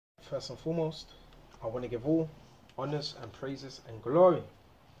First and foremost, I want to give all honors and praises and glory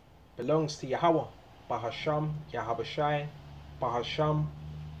belongs to Yahweh, Bahasham, Yahabashai, Bahasham,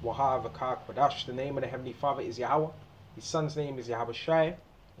 Wahavakar Kodash. The name of the Heavenly Father is Yahweh. His son's name is Yahabashai,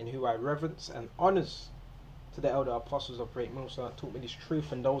 in who I reverence and honors to the elder apostles of Great Millstone that taught me this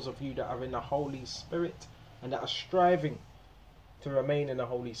truth, and those of you that are in the Holy Spirit and that are striving to remain in the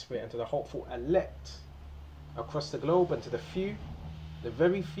Holy Spirit, and to the hopeful elect across the globe, and to the few, the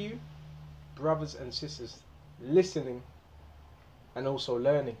very few brothers and sisters listening and also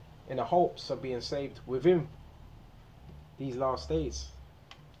learning in the hopes of being saved within these last days.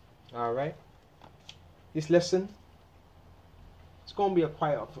 Alright, this lesson, it's going to be a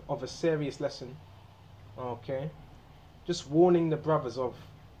quite of a serious lesson. Okay, just warning the brothers of,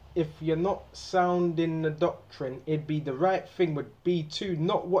 if you're not sound in the doctrine, it'd be the right thing would be to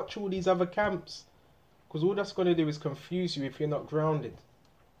not watch all these other camps, because all that's going to do is confuse you if you're not grounded.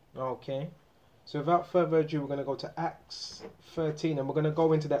 Okay, so without further ado, we're going to go to Acts 13, and we're going to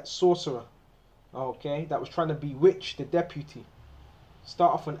go into that sorcerer, okay, that was trying to bewitch the deputy.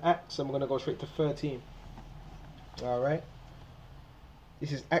 Start off on Acts, and we're going to go straight to 13. Alright,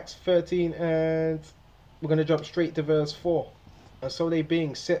 this is Acts 13, and we're going to jump straight to verse 4. And so they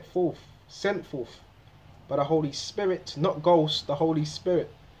being sent forth by the Holy Spirit, not ghost, the Holy Spirit,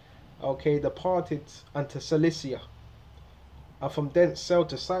 okay, departed unto Cilicia, and from thence sailed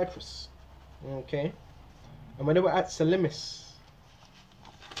to Cyprus. Okay, and when they were at Salamis,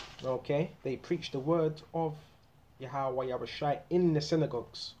 okay, they preached the word of Yahweh Yahushai in the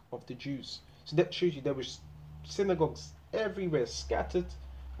synagogues of the Jews. So that shows you there was synagogues everywhere, scattered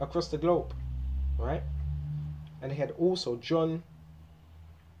across the globe, right? And they had also John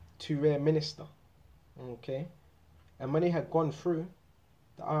to their minister, okay. And when they had gone through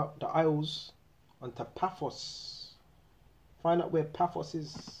the isles unto Paphos, find out where Paphos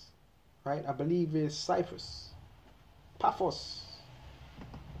is, right? I believe it's Cyprus. Paphos,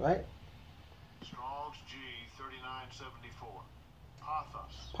 right? Strong's G 3974.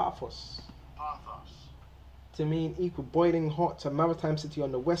 Paphos. Paphos. Paphos. To mean equal, boiling hot, a maritime city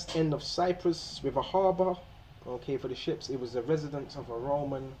on the west end of Cyprus with a harbour, okay, for the ships. It was the residence of a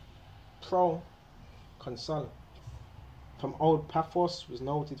Roman proconsul. From old Paphos was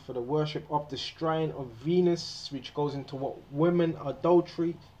noted for the worship of the shrine of Venus, which goes into what women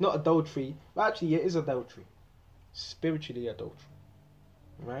adultery, not adultery, but actually it is adultery, spiritually adultery,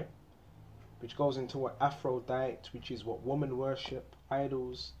 right? Which goes into what Aphrodite, which is what woman worship,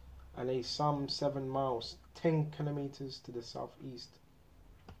 idols, and a some 7 miles, 10 kilometers to the southeast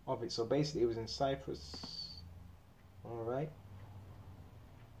of it. So basically it was in Cyprus. Alright,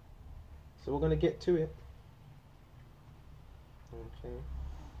 so we're going to get to it. Okay,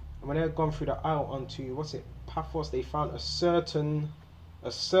 and when they had gone through the isle onto, what's it, Paphos, they found a certain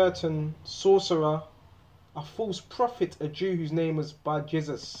sorcerer, a false prophet, a Jew whose name was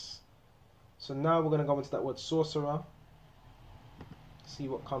Bar-Jesus. So now we're going to go into that word sorcerer, see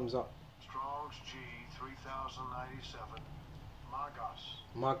what comes up. Strong's G 3097. Magos.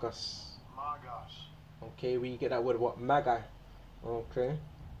 Magus. Magos. Okay, we get that word, what, magi. Okay,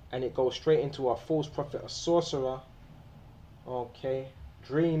 and it goes straight into a false prophet, a sorcerer. Okay,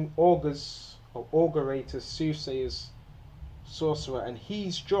 dream augurs or augurators, soothsayers, sorcerer, and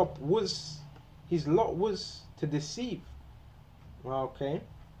his job was, his lot was to deceive. Okay,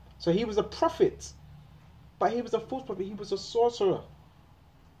 so he was a prophet, but he was a false prophet, he was a sorcerer.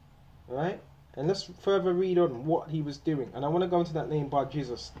 Right, and let's further read on what he was doing, and I want to go into that name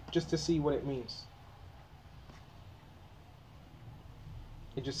Bar-Jesus just to see what it means.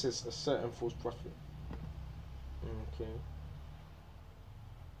 It just says a certain false prophet. Okay,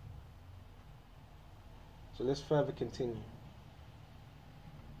 so let's further continue.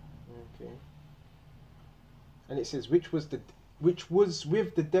 Okay, and it says which was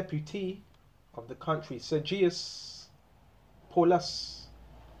with the deputy of the country, Sergius Paulus,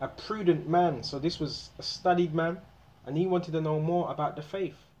 a prudent man. So this was a studied man, and he wanted to know more about the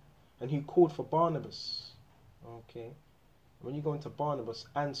faith, and he called for Barnabas. Okay, when you go into Barnabas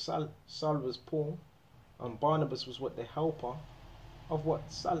and Saul was Paul, and Barnabas was what, the helper of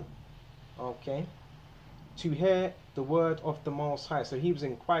what, Saul. Okay, to hear the word of the Most High. So he was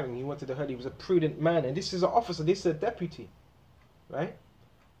inquiring, he wanted to hear. He was a prudent man, and this is an officer, this is a deputy, right?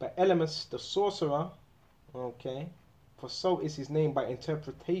 But Elymas the sorcerer, okay, for so is his name by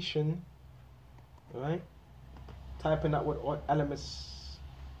interpretation, right? Type in that word Elymas,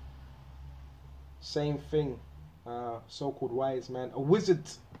 same thing, so-called wise man, a wizard,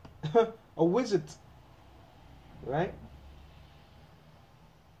 a wizard, right?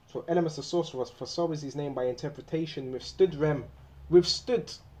 So Elymas the sorcerer, for so is his name by interpretation, withstood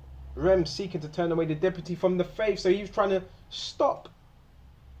Rem seeking to turn away the deputy from the faith. So he was trying to stop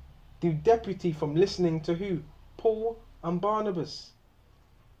the deputy from listening to who? Paul and Barnabas.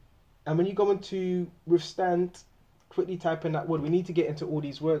 And when you go into withstand, quickly type in that word. We need to get into all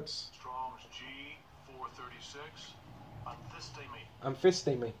these words. Strong's G 436.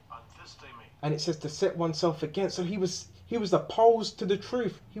 Amphistemi. Amphistemi. And it says to set oneself against. So he was opposed to the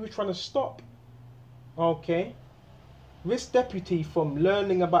truth. He was trying to stop. Okay. This deputy from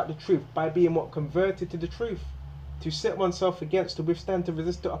learning about the truth by being what? Converted to the truth. To set oneself against, to withstand, to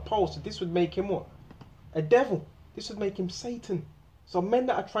resist, to oppose. So this would make him what? A devil. This would make him Satan. So men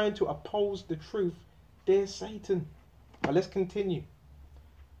that are trying to oppose the truth, they're Satan. Now let's continue.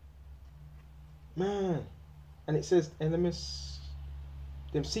 Man. And it says, enemies,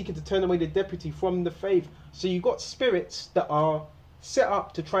 them seeking to turn away the deputy from the faith. So you got spirits that are set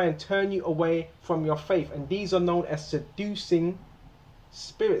up to try and turn you away from your faith. And these are known as seducing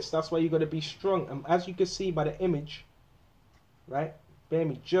spirits. That's why you got to be strong. And as you can see by the image, right? Bear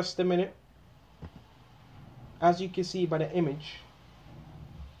me just a minute. As you can see by the image,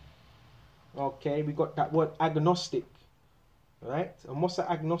 okay, we got that word agnostic, right? And what's an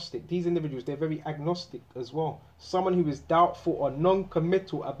agnostic? These individuals, they're very agnostic as well. Someone who is doubtful or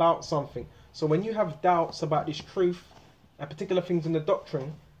non-committal about something. So when you have doubts about this truth and particular things in the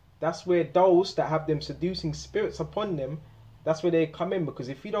doctrine, that's where those that have them seducing spirits upon them, that's where they come in. Because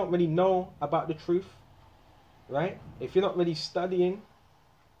if you don't really know about the truth, right? If you're not really studying,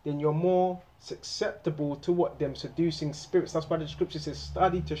 then you're more susceptible to what them seducing spirits. That's why the scripture says,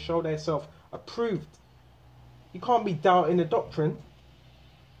 study to show thyself approved. You can't be doubting the doctrine.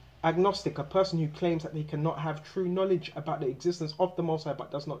 Agnostic, a person who claims that they cannot have true knowledge about the existence of the Most High,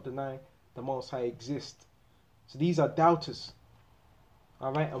 but does not deny the Most High exists. So these are doubters.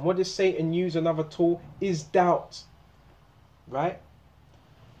 Alright, and what does Satan use? Another tool is doubt. Right?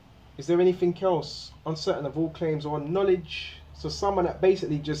 Is there anything else? Uncertain of all claims or knowledge. So someone that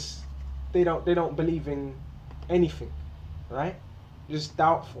basically just they don't believe in anything, right? Just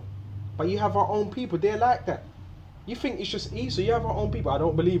doubtful. But you have our own people, they're like that. You think it's just easy. You have our own people. I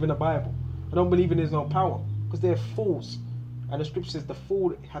don't believe in the Bible. I don't believe in there's no power. Because they're fools. And the scripture says the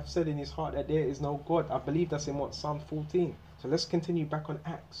fool hath said in his heart that there is no God. I believe that's in what? Psalm 14. So let's continue back on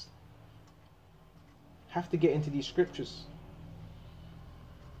Acts. Have to get into these scriptures.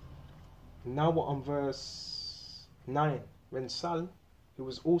 Now we're on verse 9. When Saul, who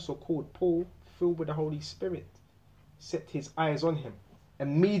was also called Paul, filled with the Holy Spirit, set his eyes on him.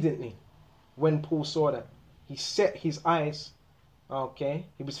 Immediately, when Paul saw that, he set his eyes, okay,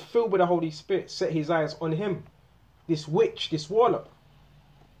 he was filled with the Holy Spirit, set his eyes on him, this witch, this warlock,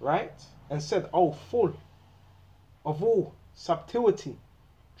 right? And said, oh, full of all subtlety,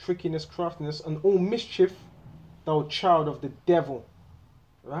 trickiness, craftiness, and all mischief, thou child of the devil,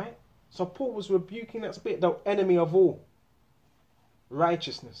 right? So Paul was rebuking that spirit, thou enemy of all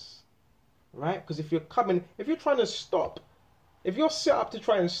righteousness, right? Because if you're trying to stop, if you're set up to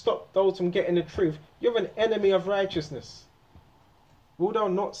try and stop those from getting the truth, you're an enemy of righteousness. Will thou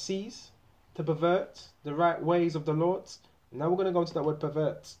not cease to pervert the right ways of the Lord? Now we're going to go into that word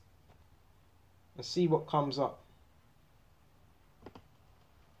pervert and see what comes up.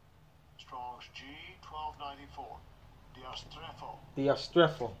 Strong's G 1294.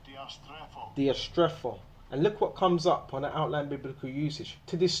 Diastrepho. Diastrepho. And look what comes up on the outline biblical usage.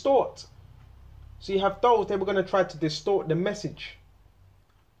 To distort. So you have those, they were going to try to distort the message.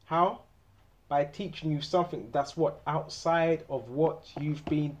 How? By teaching you something that's what? Outside of what you've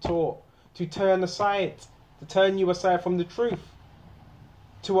been taught. To turn aside. To turn you aside from the truth.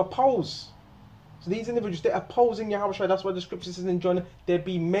 To oppose. So these individuals, they're opposing Yahweh. That's why the scripture says in John, there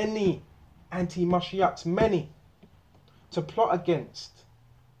be many anti-Mashiachs, many. To plot against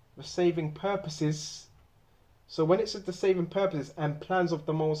the saving purposes. So when it says the saving purposes and plans of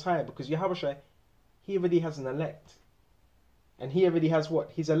the Most High, because Yahweh, he already has an elect. And he already has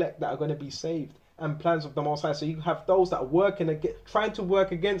what? His elect that are going to be saved. And plans of the Most High. So you have those that are working, trying to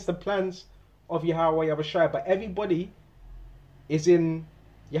work against the plans of Yahweh. But everybody is in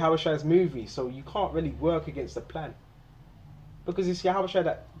Yahweh's movie. So you can't really work against the plan. Because it's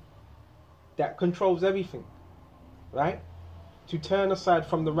Yahweh that controls everything. Right? To turn aside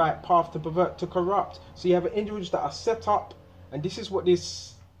from the right path, to pervert, to corrupt. So you have individuals that are set up. And this is what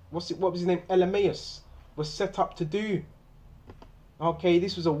this... What was his name? Elamius was set up to do. Okay,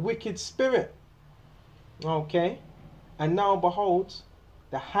 this was a wicked spirit. Okay, and now behold,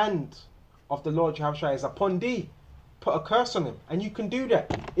 the hand of the Lord Yahushua is upon thee. Put a curse on him, and you can do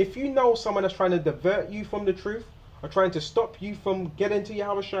that. If you know someone that's trying to divert you from the truth, or trying to stop you from getting to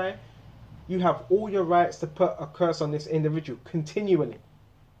Yahushua, you have all your rights to put a curse on this individual continually.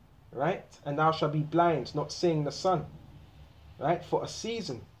 right? And thou shalt be blind, not seeing the sun, right? For a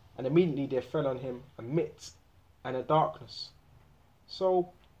season. And immediately there fell on him a mist and a darkness. So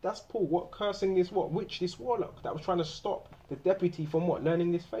that's Paul. What cursing this what? Witch, this warlock that was trying to stop the deputy from what?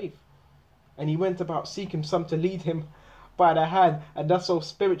 Learning this faith. And he went about seeking some to lead him by the hand. And that's so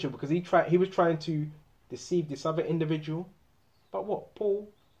spiritual because he was trying to deceive this other individual. But what? Paul,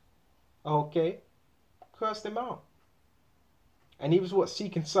 okay, cursed him out. And he was what?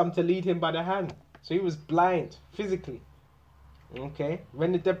 Seeking some to lead him by the hand. So he was blind physically. Okay.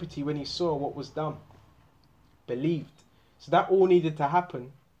 When the deputy, when he saw what was done, believed. So that all needed to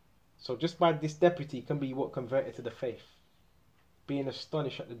happen. So just by this deputy can be what? Converted to the faith. Being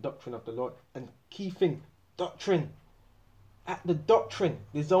astonished at the doctrine of the Lord. And key thing, doctrine. At the doctrine,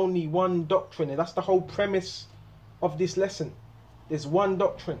 there's only one doctrine. And that's the whole premise of this lesson. There's one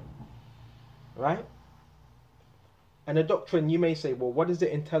doctrine. Right? And a doctrine, you may say, well, what does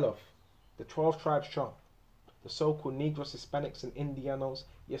it entail of? The 12 tribes chart. The so-called Negroes, Hispanics, and Indianos.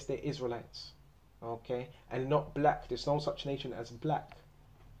 Yes, they're Israelites. Okay? And not black. There's no such nation as black.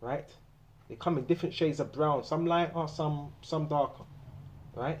 Right? They come in different shades of brown. Some lighter, some darker.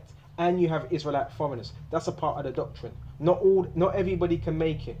 Right? And you have Israelite foreigners. That's a part of the doctrine. Not everybody can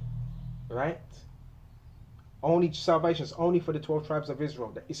make it. Right? Only salvation is only for the 12 tribes of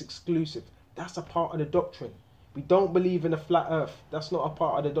Israel. That is exclusive. That's a part of the doctrine. We don't believe in a flat earth. That's not a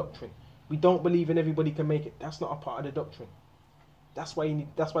part of the doctrine. We don't believe in everybody can make it. That's not a part of the doctrine. That's why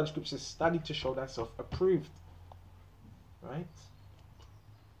the scriptures study to show thyself approved. Right?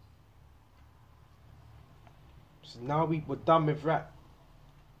 So now we're done with that.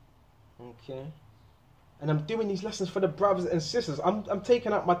 Okay. And I'm doing these lessons for the brothers and sisters. I'm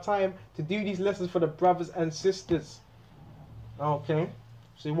taking out my time to do these lessons for the brothers and sisters. Okay.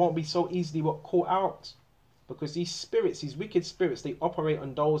 So it won't be so easily caught out. Because these spirits, these wicked spirits, they operate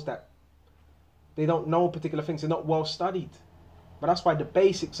on those that they don't know particular things. They're not well studied. But that's why the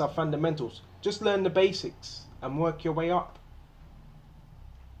basics are fundamentals. Just learn the basics and work your way up.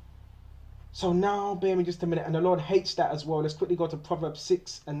 So now, bear me just a minute. And the Lord hates that as well. Let's quickly go to Proverbs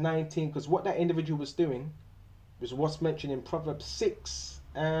 6 and 19. Because what that individual was doing was what's mentioned in Proverbs 6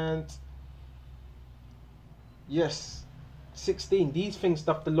 and... yes, 16. These things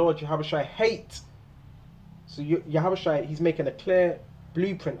doth the Lord Yahushua hate. So Yahushua, he's making a clear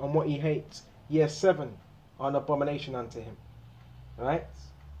blueprint on what he hates. Year 7 are an abomination unto him. Right?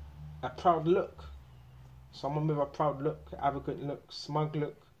 A proud look. Someone with a proud look, arrogant look, smug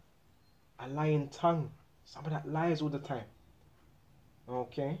look. A lying tongue. Someone that lies all the time.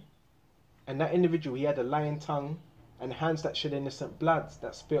 Okay? And that individual, he had a lying tongue and hands that shed innocent blood,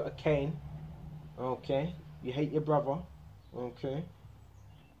 that spirit of Cain. Okay? You hate your brother. Okay?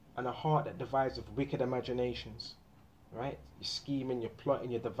 And a heart that devises wicked imaginations. Right? You're scheming, you're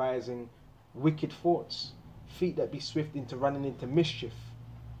plotting, you're devising wicked thoughts. Feet that be swift into running into mischief.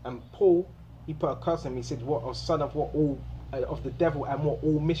 And Paul, he put a curse on him. He said, what? A son of what? All of the devil and what?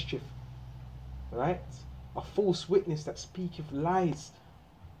 All mischief. Right? A false witness that speaketh lies.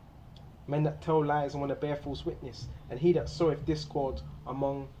 Men that tell lies and want to bear false witness. And he that soweth discord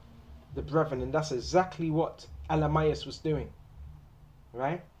among the brethren. And that's exactly what Alamias was doing.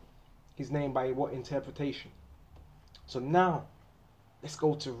 Right? His name by what interpretation? So now, let's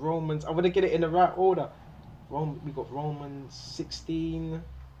go to Romans. I'm going to get it in the right order. We got Romans 16.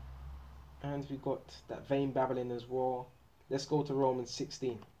 And we got that vain babbling as well. Let's go to Romans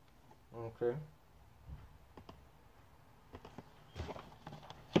 16. Okay.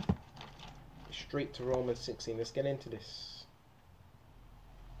 Straight to Romans 16. Let's get into this.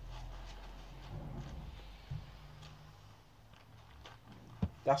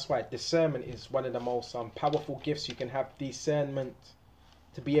 That's why discernment is one of the most powerful gifts you can have. Discernment.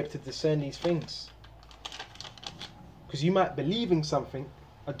 To be able to discern these things. Because you might believe in something,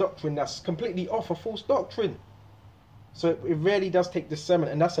 a doctrine that's completely off, a false doctrine. So it really does take discernment,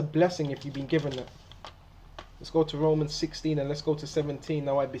 and that's a blessing if you've been given that. Let's go to Romans 16 and let's go to 17.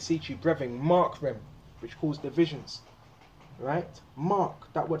 Now I beseech you, brethren, mark them, which cause divisions. Right?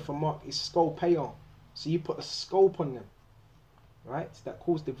 Mark, that word for mark is scopeo. So you put a scope on them. Right? That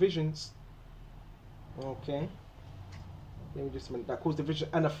cause divisions. Okay. Let me just a minute. That cause division.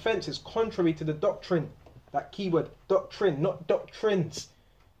 An offense is contrary to the doctrine. That keyword, doctrine, not doctrines.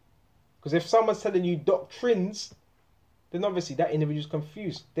 Because if someone's telling you doctrines, then obviously that individual's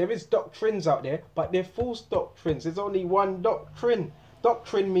confused. There is doctrines out there, but they're false doctrines. There's only one doctrine.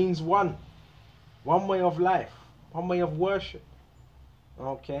 Doctrine means one. One way of life. One way of worship.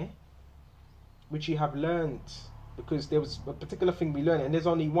 Okay? Which you have learned. Because there was a particular thing we learned, and there's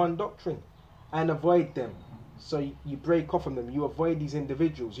only one doctrine. And avoid them. So you break off from them. You avoid these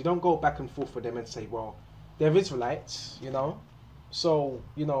individuals. You don't go back and forth with them and say, well, they're Israelites, you know. So,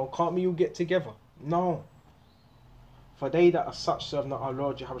 you know, can't we all get together? No. For they that are such serve not our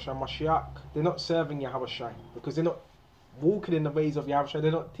Lord Yahushua Mashiach. They're not serving Yahushua because they're not walking in the ways of Yahushua.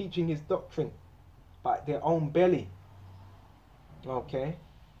 They're not teaching his doctrine, but their own belly. Okay?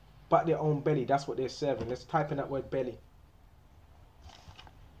 But their own belly. That's what they're serving. Let's type in that word belly.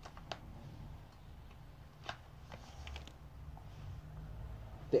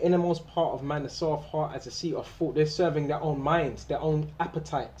 The innermost part of man, the soul of heart, as a seat of thought. They're serving their own minds, their own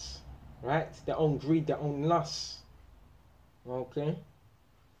appetites, right? Their own greed, their own lusts. Okay?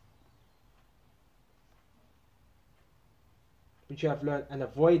 Which you have learned, and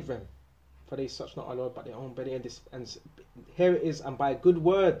avoid them. For they such not our Lord, but their own belly. And here it is, and by good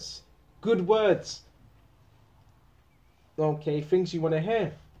words. Good words. Okay, things you want to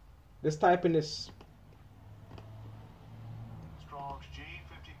hear. Let's type in this. Strong's G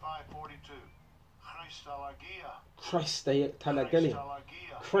 5542.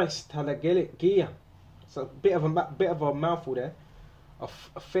 Christalagia. It's a bit of a mouthful there. A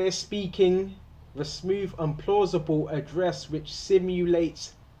fair speaking, the smooth and plausible address which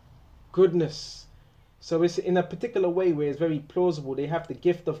simulates goodness. So it's in a particular way where it's very plausible. They have the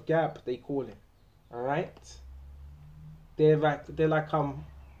gift of gab, they call it. All right. They're like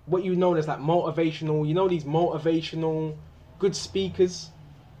what you know as like motivational. You know these motivational, good speakers,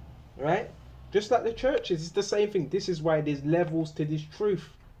 right? Just like the churches, it's the same thing. This is why there's levels to this truth.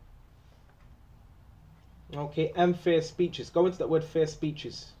 Okay, and fair speeches. Go into that word fair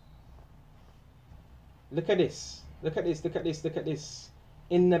speeches. Look at this. Look at this. Look at this. Look at this.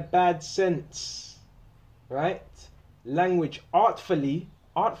 In the bad sense, right? Language artfully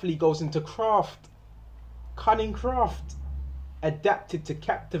goes into craft, cunning craft, adapted to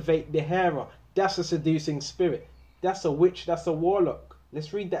captivate the hearer. That's a seducing spirit. That's a witch. That's a warlock.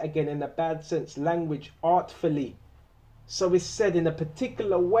 Let's read that again. In the bad sense, language artfully. So it's said in a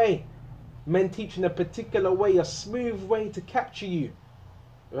particular way. Men teach in a particular way, a smooth way to capture you,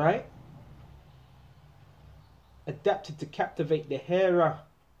 right? Adapted to captivate the hearer.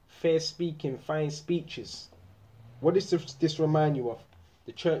 Fair speaking, fine speeches. What does this remind you of?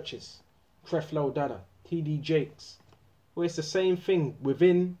 The churches. Creflo Dada, T.D. Jakes. Well, it's the same thing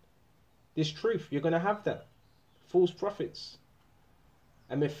within this truth. You're going to have that. False prophets.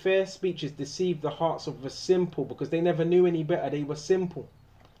 And with fair speeches deceive the hearts of the simple because they never knew any better. They were simple.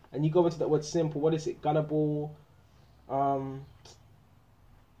 And you go into that word simple. What is it? Gullible.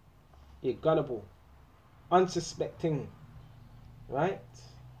 Gullible. Unsuspecting. Right?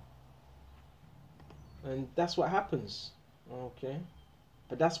 And that's what happens. Okay.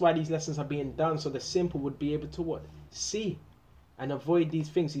 But that's why these lessons are being done. So the simple would be able to what? See. And avoid these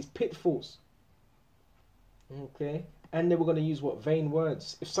things. These pitfalls. Okay. And then we're going to use what? Vain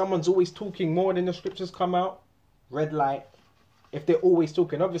words. If someone's always talking more than the scriptures come out. Red light. If they're always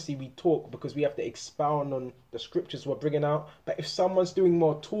talking, obviously we talk because we have to expound on the scriptures we're bringing out. But if someone's doing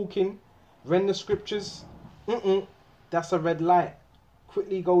more talking than the scriptures, that's a red light.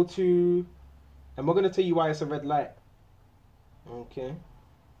 Quickly go to, and we're going to tell you why it's a red light. Okay.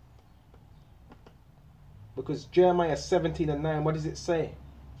 Because Jeremiah 17:9, what does it say?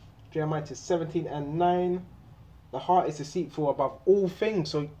 Jeremiah 17:9, the heart is deceitful above all things.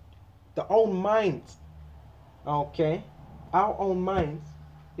 So the own mind, okay, our own mind,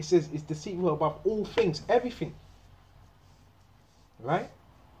 it says it's deceitful above all things, everything, right?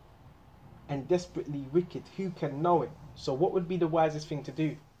 And desperately wicked. Who can know it? So what would be the wisest thing to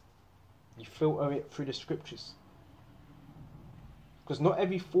do? You filter it through the scriptures. Because not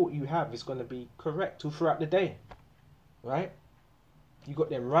every thought you have is going to be correct all throughout the day, right? You got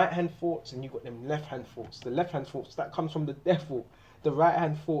them right hand thoughts and you got them left hand thoughts. The left hand thoughts, that comes from the devil. The right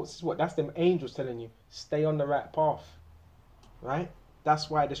hand thoughts is what? That's them angels telling you, stay on the right path. Right? That's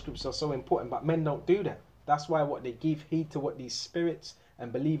why the scriptures are so important, but men don't do that. That's why what they give heed to what these spirits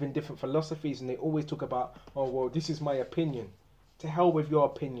and believe in different philosophies, and they always talk about, oh well, this is my opinion. To hell with your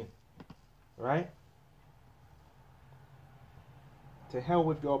opinion. Right? To hell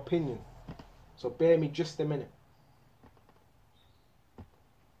with your opinion. So bear me just a minute.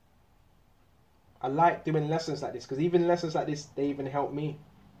 I like doing lessons like this, because even lessons like this, they even help me.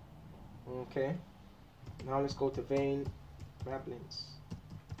 Okay? Now let's go to vain babblings.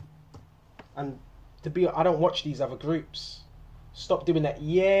 And I don't watch these other groups. Stopped doing that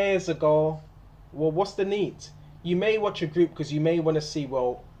years ago. Well, what's the need? You may watch a group because you may want to see,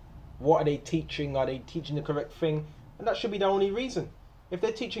 well, what are they teaching? Are they teaching the correct thing? And that should be the only reason. If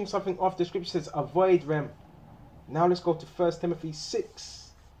they're teaching something off, the scripture says avoid them. Now let's go to 1 Timothy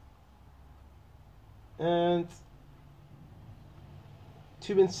 6. And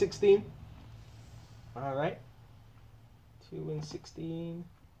 2 and 16. Alright. 2 and 16.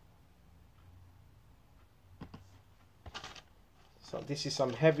 So this is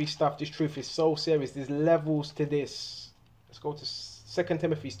some heavy stuff. This truth is so serious. There's levels to this. Let's go to 2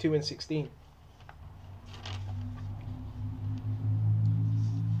 Timothy 2 and 16.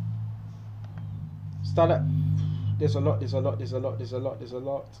 Start at, there's a lot.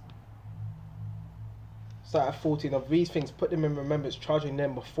 Start at 14. Of these things, put them in remembrance, charging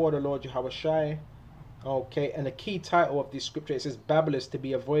them before the Lord Yahushua. Okay, and the key title of this scripture, it says babblers to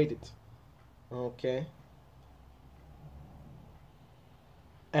be avoided. Okay.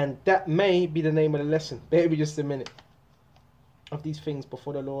 And that may be the name of the lesson. Maybe just a minute. Of these things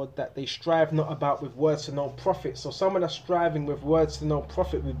before the Lord, that they strive not about with words to no profit. So someone that's striving with words to no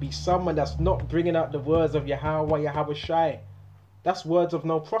profit would be someone that's not bringing out the words of Yahweh, Yahushua. That's words of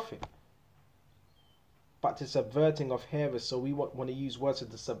no profit. But the subverting of hearers. So we want to use words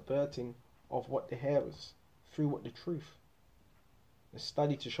of the subverting of what the hearers through what the truth. The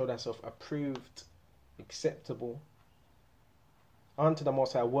study to show thyself approved, acceptable unto the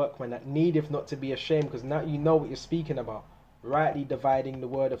Most High workman that needeth not to be ashamed, because now you know what you're speaking about. Rightly dividing the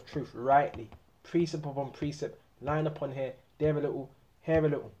word of truth, rightly, precept upon precept, line upon hair, there a little, here a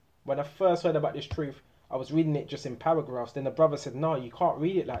little. When I first heard about this truth, I was reading it just in paragraphs. Then the brother said, no, you can't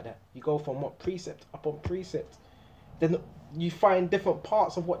read it like that. You go from what? Precept upon precept. Then you find different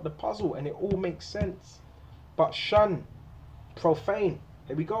parts of what the puzzle, and it all makes sense. But shun profane,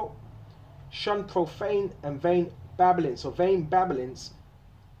 here we go. Shun profane and vain babbling. So vain babblings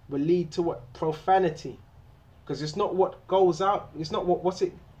will lead to what? Profanity. Because it's not what goes out, it's not what's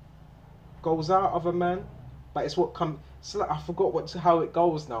it goes out of a man, but it's what comes. So I forgot how it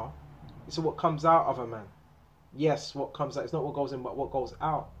goes now. It's what comes out of a man. Yes, what comes out. It's not what goes in, but what goes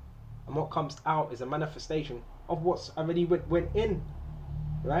out. And what comes out is a manifestation of what's already went in,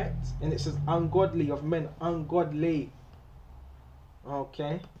 right? And it says ungodly of men, ungodly.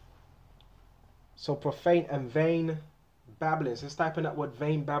 Okay. So profane and vain babbling. So let's type in that word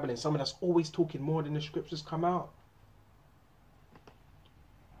vain babbling. Someone that's always talking more than the scriptures come out.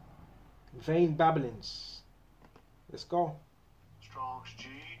 Vain babblings. Let's go. Strong's G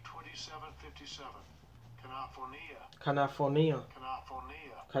 2757. Canaphonia. Canaphonia.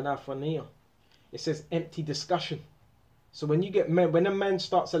 Canaphonia. Canaphonia. It says empty discussion. So when you get when a man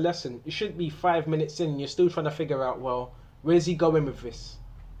starts a lesson, it should be 5 minutes in and you're still trying to figure out, well, where's he going with this?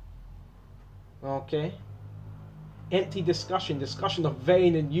 Okay. Empty discussion, discussion of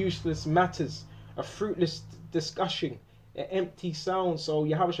vain and useless matters, a fruitless discussion, an empty sound. So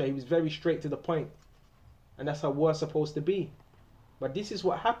Yahushua, he was very straight to the point, and that's how we're supposed to be. But this is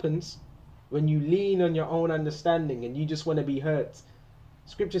what happens when you lean on your own understanding and you just want to be heard.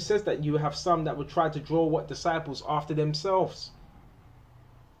 Scripture says that you have some that will try to draw what disciples after themselves,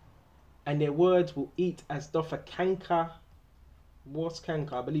 and their words will eat as doth a canker. What's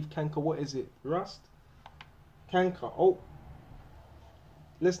canker? I believe canker. What is it? Rust. Canker. Oh,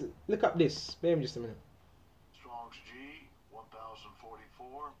 let's look up this. Spare me just a minute. Strong's G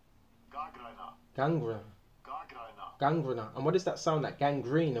 1044. Gangrena. Gangrene. Gangrena. Gangrena. And what does that sound like?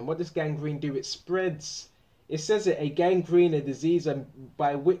 Gangrene. And what does gangrene do? It spreads. It says it, a gangrene, a disease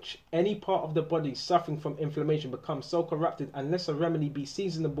by which any part of the body suffering from inflammation becomes so corrupted, unless a remedy be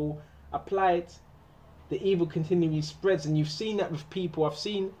seasonable applied, the evil continually spreads. And you've seen that with people. I've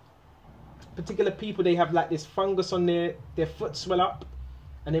seen particular people, they have like this fungus on their foot swell up,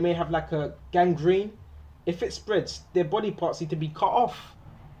 and they may have like a gangrene. If it spreads, their body parts need to be cut off.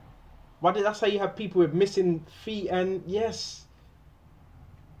 That's how you have people with missing feet, and yes.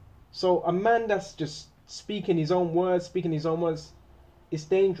 So a man that's just speaking his own words, it's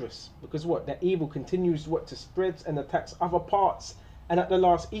dangerous, because what? That evil continues to spread and attacks other parts, and at the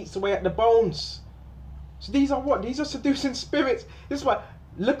last eats away at the bones. So these are what? These are seducing spirits. This is why,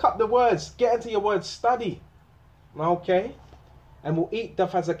 look up the words, get into your words, study. Okay? And will eat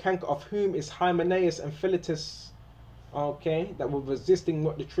doth as a canker, of whom is Hymenaeus and Philetus. Okay? That were resisting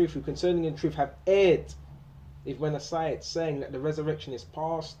what the truth, who concerning the truth have erred. They've went aside, saying that the resurrection is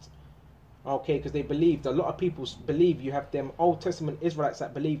past. Okay, because they believed. A lot of people believe. You have them Old Testament Israelites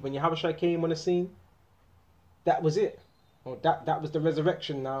that believe when Yahushua came on the scene, that was it. Oh, that was the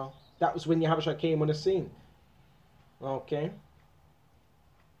resurrection now. That was when Yahushua came on the scene. Okay?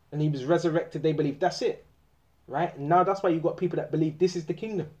 And he was resurrected. They believe that's it. Right? And now that's why you got people that believe this is the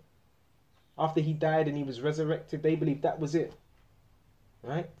kingdom. After he died and he was resurrected, they believe that was it.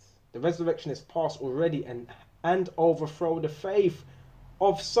 Right? The resurrection is past already, and overthrow the faith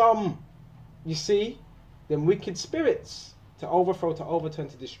of some. You see, them wicked spirits To overthrow, to overturn,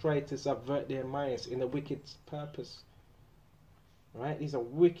 to destroy, to subvert their minds in a wicked purpose. Right? These are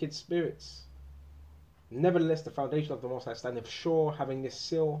wicked spirits. Nevertheless, the foundation of the Most High standeth sure, having this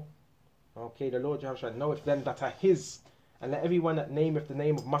seal. Okay, the Lord Jehovah knoweth them that are his, and let everyone that nameth the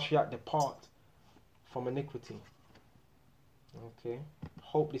name of Mashiach depart from iniquity. Okay,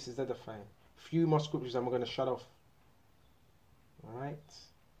 hope this is edifying. Few more scriptures and we're going to shut off. Alright,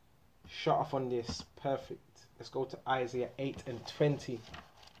 shut off on this. Perfect. Let's go to Isaiah 8 and 20.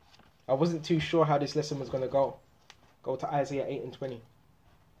 I wasn't too sure how this lesson was going to go. Go to Isaiah 8 and 20.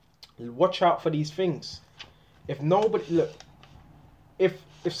 Watch out for these things. If nobody, look, if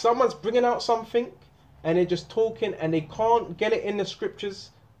someone's bringing out something and they're just talking and they can't get it in the scriptures,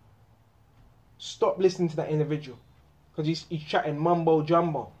 stop listening to that individual, because he's chatting mumbo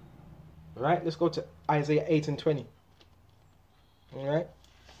jumbo. Alright, let's go to Isaiah 8 and 20. Alright.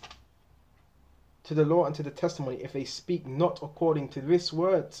 To the law and to the testimony, if they speak not according to this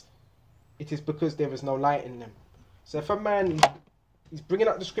words, it is because there is no light in them. So if a man, he's bringing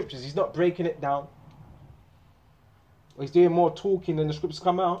up the scriptures, he's not breaking it down, or he's doing more talking than the scriptures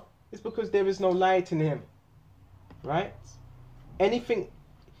come out, it's because there is no light in him. Right? Anything,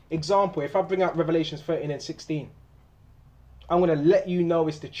 example, if I bring out Revelations 13 and 16, I'm going to let you know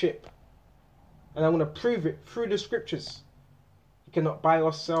it's the chip. And I'm going to prove it through the scriptures. You cannot buy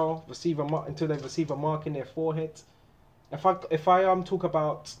or sell, receive a mark until they receive a mark in their forehead. If I talk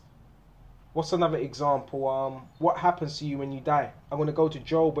about, what's another example? What happens to you when you die? I'm going to go to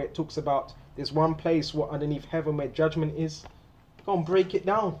Job, where it talks about there's one place underneath heaven where judgment is. Go and break it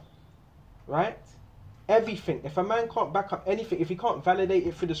down. Right? Everything. If a man can't back up anything, if he can't validate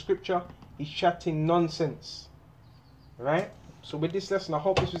it through the scripture, he's chatting nonsense. Right? So with this lesson, I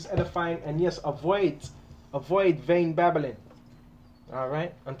hope this was edifying. And yes, avoid vain babbling.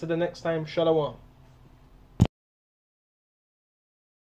 Alright? Until the next time, shalom.